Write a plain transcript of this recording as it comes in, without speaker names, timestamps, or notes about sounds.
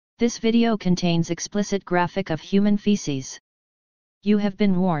This video contains explicit graphic of human feces. You have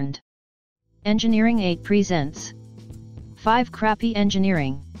been warned. Engineering 8 presents 5 crappy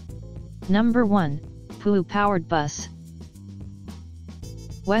engineering. Number 1, poo-powered bus.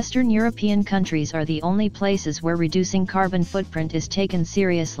 Western European countries are the only places where reducing carbon footprint is taken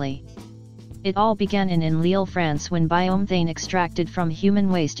seriously. It all began in Lille, France, when biomethane extracted from human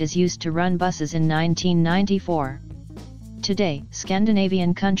waste is used to run buses in 1994. Today,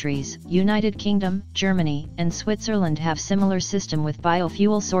 Scandinavian countries, United Kingdom, Germany, and Switzerland have similar system with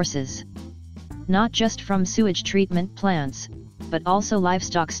biofuel sources. Not just from sewage treatment plants, but also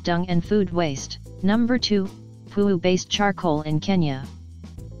livestock dung and food waste. Number 2, poo-based charcoal in Kenya.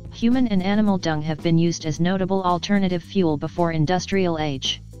 Human and animal dung have been used as notable alternative fuel before industrial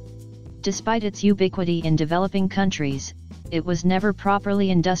age. Despite its ubiquity in developing countries, it was never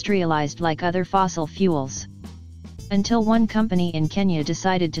properly industrialized like other fossil fuels. Until one company in Kenya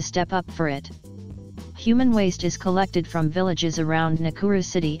decided to step up for it. Human waste is collected from villages around Nakuru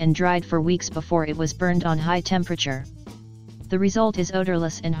city and dried for weeks before it was burned on high temperature. The result is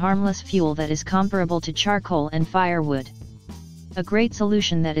odorless and harmless fuel that is comparable to charcoal and firewood. A great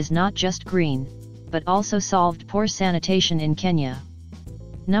solution that is not just green, but also solved poor sanitation in Kenya.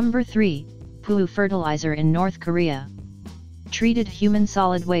 Number 3, poo fertilizer in North Korea. Treated human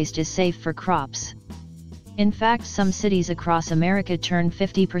solid waste is safe for crops. In fact, some cities across America turn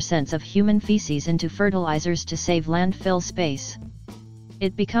 50% of human feces into fertilizers to save landfill space.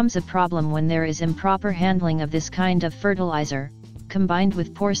 It becomes a problem when there is improper handling of this kind of fertilizer, combined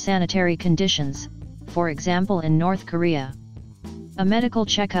with poor sanitary conditions, for example in North Korea. A medical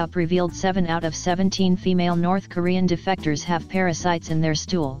checkup revealed 7 out of 17 female North Korean defectors have parasites in their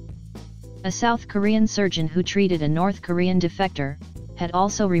stool. A South Korean surgeon who treated a North Korean defector had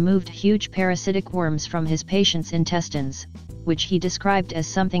also removed huge parasitic worms from his patient's intestines, which he described as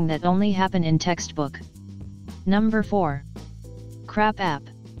something that only happened in textbook. Number 4. Crap app.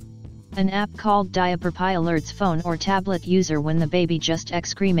 An app called DiaperPie alerts phone or tablet user when the baby just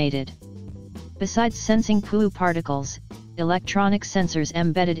excremated. Besides sensing poo particles, electronic sensors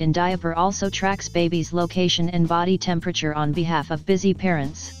embedded in diaper also tracks baby's location and body temperature on behalf of busy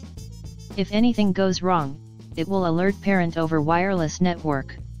parents. If anything goes wrong, it will alert parent over wireless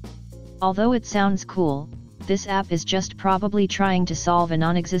network. Although it sounds cool, this app is just probably trying to solve a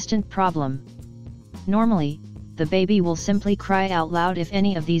non-existent problem. Normally, the baby will simply cry out loud if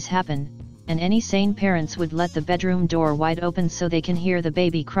any of these happen, and any sane parents would let the bedroom door wide open so they can hear the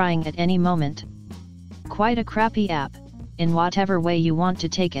baby crying at any moment. Quite a crappy app, in whatever way you want to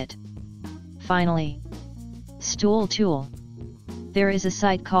take it. Finally, stool tool. There is a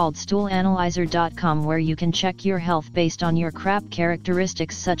site called stoolanalyzer.com where you can check your health based on your crap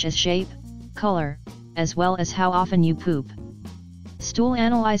characteristics such as shape, color, as well as how often you poop. Stool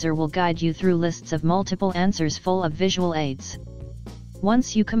Analyzer will guide you through lists of multiple answers full of visual aids.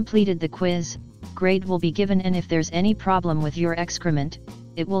 Once you completed the quiz, grade will be given, and if there's any problem with your excrement,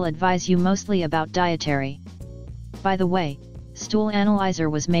 it will advise you mostly about dietary. By the way, Stool Analyzer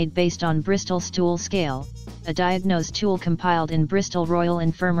was made based on Bristol Stool Scale, a diagnose tool compiled in Bristol Royal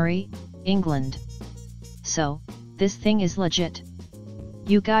Infirmary, England. So, this thing is legit.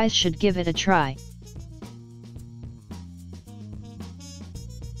 You guys should give it a try.